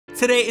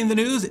Today in the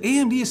news,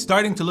 AMD is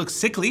starting to look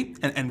sickly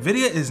and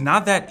Nvidia is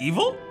not that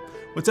evil?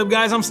 What's up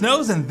guys, I'm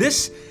Snows and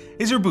this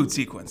is your boot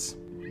sequence.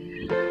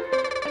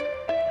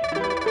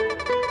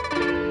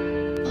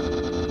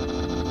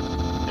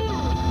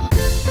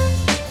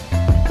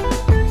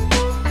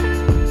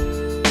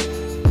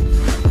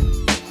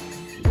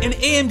 In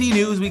AMD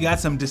news, we got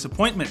some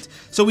disappointment.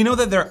 So we know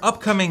that their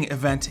upcoming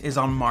event is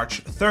on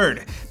March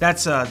 3rd.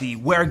 That's the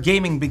Where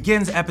Gaming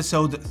Begins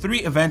episode 3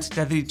 event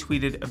that they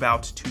tweeted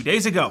about 2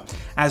 days ago.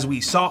 As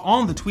we saw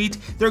on the tweet,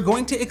 they're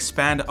going to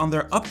expand on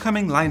their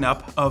upcoming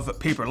lineup of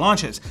paper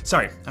launches.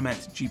 Sorry, I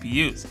meant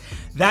GPUs.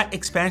 That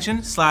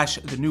expansion /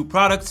 the new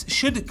products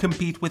should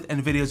compete with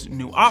Nvidia's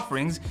new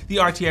offerings, the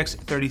RTX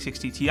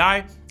 3060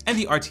 Ti, and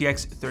the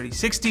RTX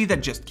 3060 that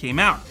just came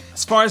out.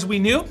 As far as we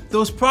knew,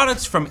 those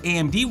products from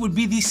AMD would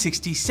be the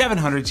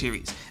 6700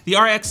 series. The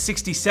RX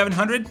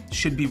 6700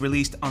 should be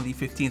released on the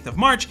 15th of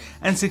March,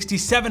 and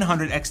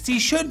 6700 XT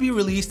should be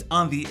released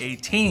on the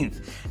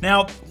 18th.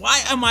 Now,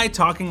 why am I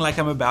talking like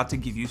I'm about to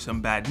give you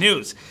some bad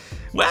news?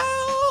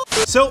 Well,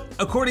 so,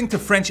 according to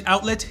French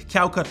outlet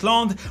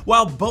Caucatland,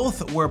 while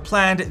both were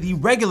planned, the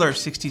regular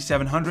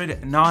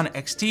 6700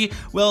 non-XT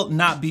will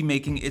not be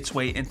making its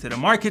way into the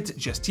market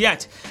just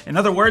yet. In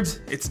other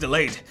words, it's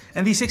delayed.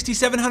 And the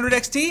 6700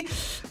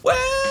 XT,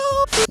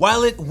 well,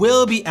 while it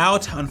will be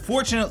out,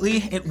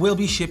 unfortunately, it will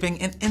be shipping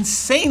in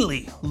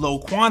insanely low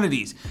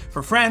quantities.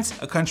 For France,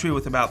 a country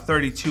with about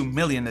 32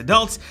 million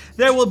adults,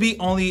 there will be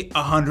only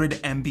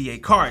 100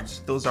 MBA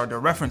cards. Those are the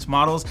reference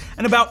models,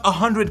 and about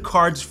 100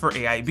 cards for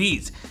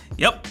AIBs.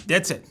 Yep,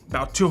 that's it,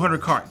 about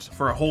 200 cards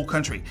for a whole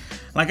country.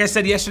 Like I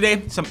said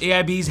yesterday, some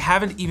AIBs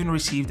haven't even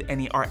received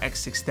any RX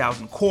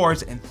 6000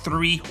 cores in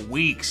 3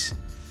 weeks.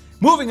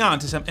 Moving on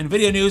to some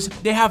Nvidia news,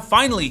 they have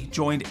finally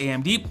joined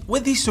AMD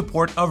with the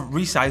support of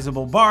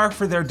Resizable bar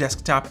for their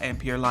desktop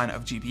Ampere line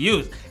of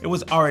GPUs. It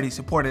was already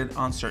supported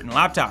on certain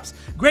laptops.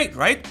 Great,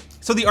 right?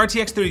 So the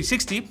RTX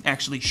 3060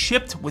 actually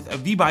shipped with a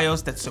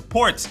VBIOS that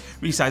supports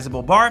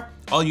Resizable bar.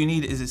 All you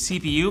need is a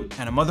CPU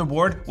and a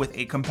motherboard with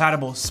a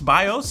compatible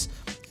SBIOS.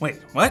 Wait,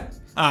 what?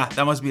 Ah,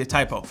 that must be a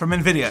typo from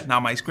Nvidia,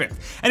 not my script.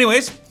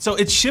 Anyways, so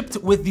it's shipped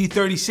with the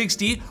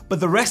 3060, but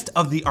the rest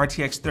of the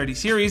RTX 30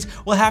 series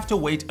will have to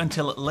wait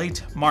until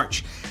late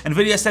March.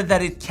 Nvidia said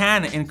that it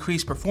can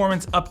increase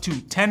performance up to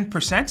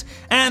 10%,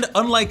 and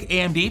unlike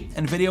AMD,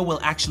 Nvidia will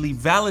actually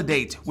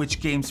validate which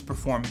games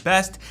perform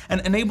best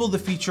and enable the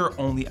feature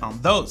only on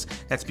those.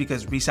 That's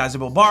because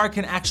Resizable bar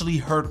can actually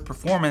hurt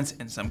performance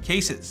in some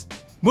cases.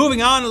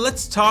 Moving on,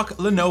 let's talk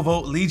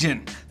Lenovo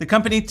Legion. The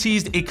company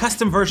teased a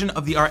custom version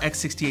of the RX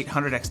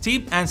 6800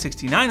 XT and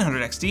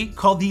 6900 XT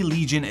called the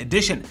Legion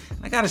Edition. And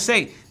I gotta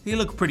say, they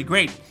look pretty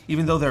great,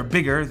 even though they're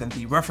bigger than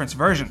the reference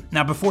version.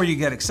 Now, before you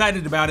get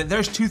excited about it,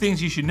 there's 2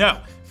 things you should know.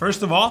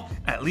 First of all,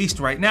 at least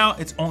right now,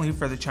 it's only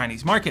for the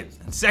Chinese market.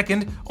 And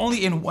second,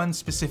 only in one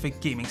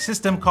specific gaming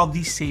system called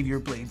the Savior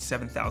Blade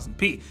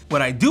 7000P.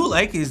 What I do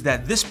like is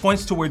that this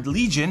points toward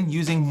Legion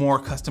using more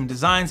custom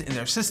designs in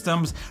their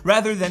systems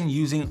rather than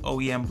using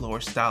OEM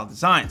blower style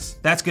designs.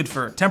 That's good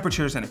for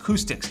temperatures and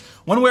acoustics.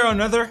 One way or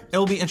another,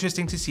 it'll be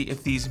interesting to see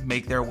if these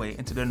make their way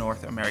into the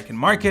North American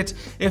market,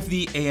 if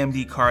the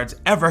AMD cards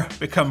ever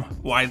become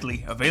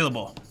widely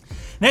available.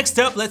 Next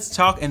up, let's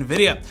talk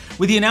Nvidia.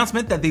 With the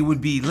announcement that they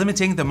would be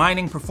limiting the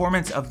mining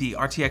performance of the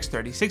RTX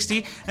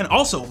 3060 and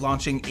also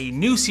launching a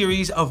new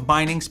series of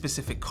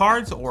mining-specific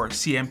cards, or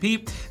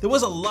CMP, there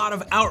was a lot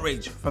of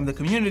outrage from the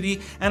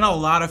community and a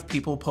lot of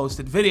people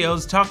posted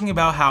videos talking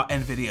about how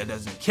Nvidia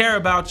doesn't care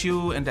about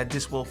you and that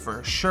this will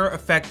for sure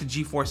affect the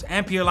GeForce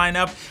Ampere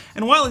lineup.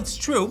 And while it's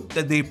true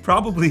that they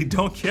probably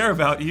don't care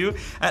about you,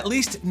 at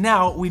least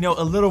now we know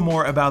a little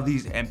more about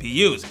these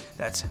MPUs.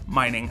 That's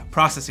mining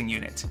processing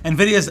unit.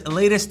 Nvidia's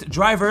latest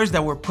drivers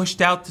that were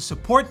pushed out to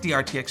support the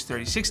RTX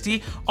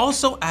 3060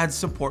 also add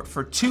support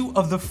for 2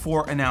 of the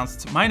 4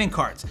 announced mining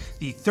cards,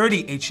 the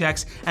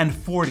 30HX and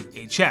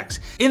 40HX.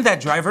 In that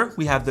driver,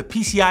 we have the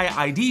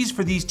PCI IDs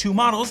for these 2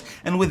 models,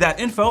 and with that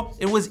info,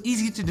 it was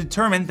easy to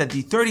determine that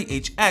the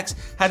 30HX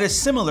had a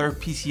similar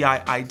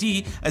PCI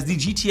ID as the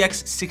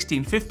GTX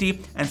 1650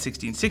 and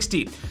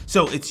 1660.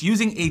 So it's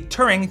using a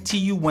Turing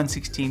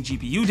TU116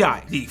 GPU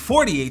die. The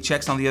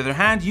 40HX, on the other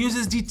hand,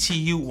 uses the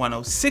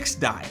TU106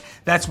 die.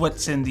 That's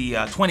what's in the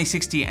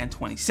 2060 and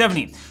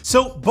 2070.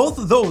 So both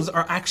of those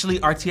are actually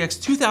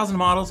RTX 2000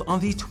 models on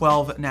the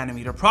 12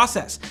 nanometer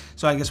process.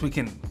 So I guess we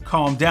can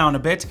calm down a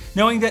bit,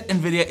 knowing that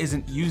Nvidia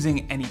isn't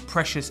using any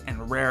precious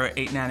and rare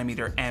 8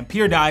 nanometer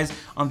Ampere dies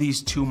on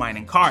these 2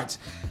 mining cards.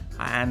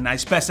 And I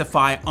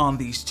specify on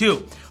these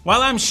 2.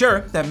 While I'm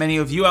sure that many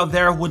of you out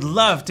there would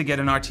love to get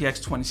an RTX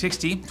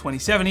 2060,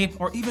 2070,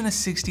 or even a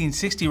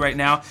 1660 right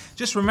now,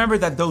 just remember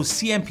that those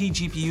CMP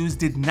GPUs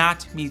did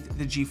not meet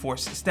the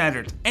GeForce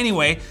standard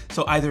anyway,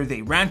 so either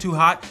they ran too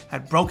hot,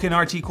 had broken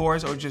RT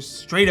cores, or just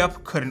straight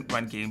up couldn't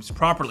run games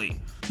properly.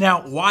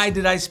 Now, why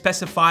did I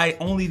specify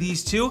only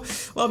these 2?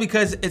 Well,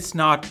 because it's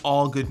not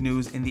all good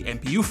news in the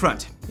MPU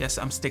front. Yes,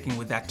 I'm sticking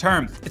with that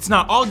term. It's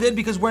not all good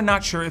because we're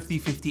not sure if the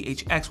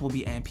 50HX will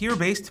be Ampere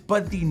based,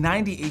 but the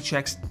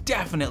 90HX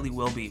definitely definitely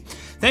will be.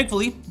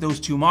 Thankfully, those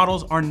two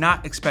models are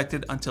not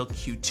expected until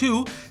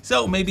Q2,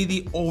 so maybe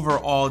the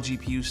overall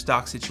GPU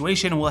stock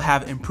situation will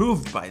have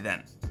improved by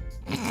then.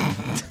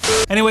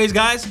 Anyways,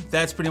 guys,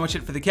 that's pretty much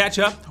it for the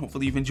catch-up.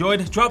 Hopefully you've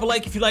enjoyed. Drop a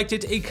like if you liked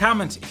it, a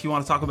comment if you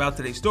want to talk about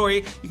today's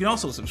story. You can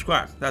also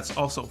subscribe. That's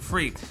also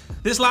free.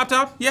 This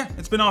laptop, yeah,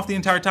 it's been off the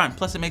entire time.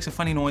 Plus, it makes a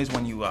funny noise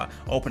when you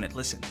open it.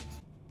 Listen.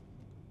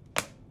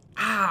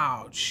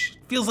 Ouch.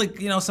 Feels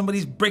like, you know,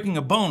 somebody's breaking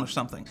a bone or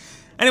something.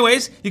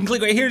 Anyways, you can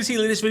click right here to see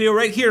the latest video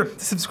right here.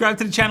 Subscribe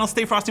to the channel.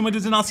 Stay frosty, my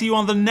dudes, and I'll see you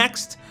on the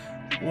next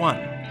one.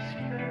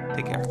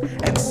 Take care.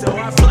 And so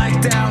I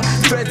blacked out,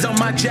 threads on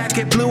my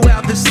jacket blew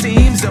out the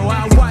seams. So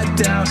I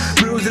wiped out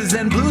bruises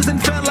and blues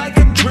and felt like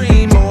a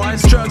dream. Oh, I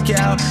struck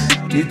out.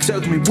 You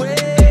took me way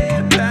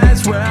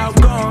past where I've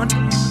gone.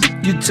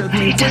 You took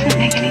me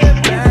way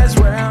past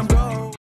where I'm going.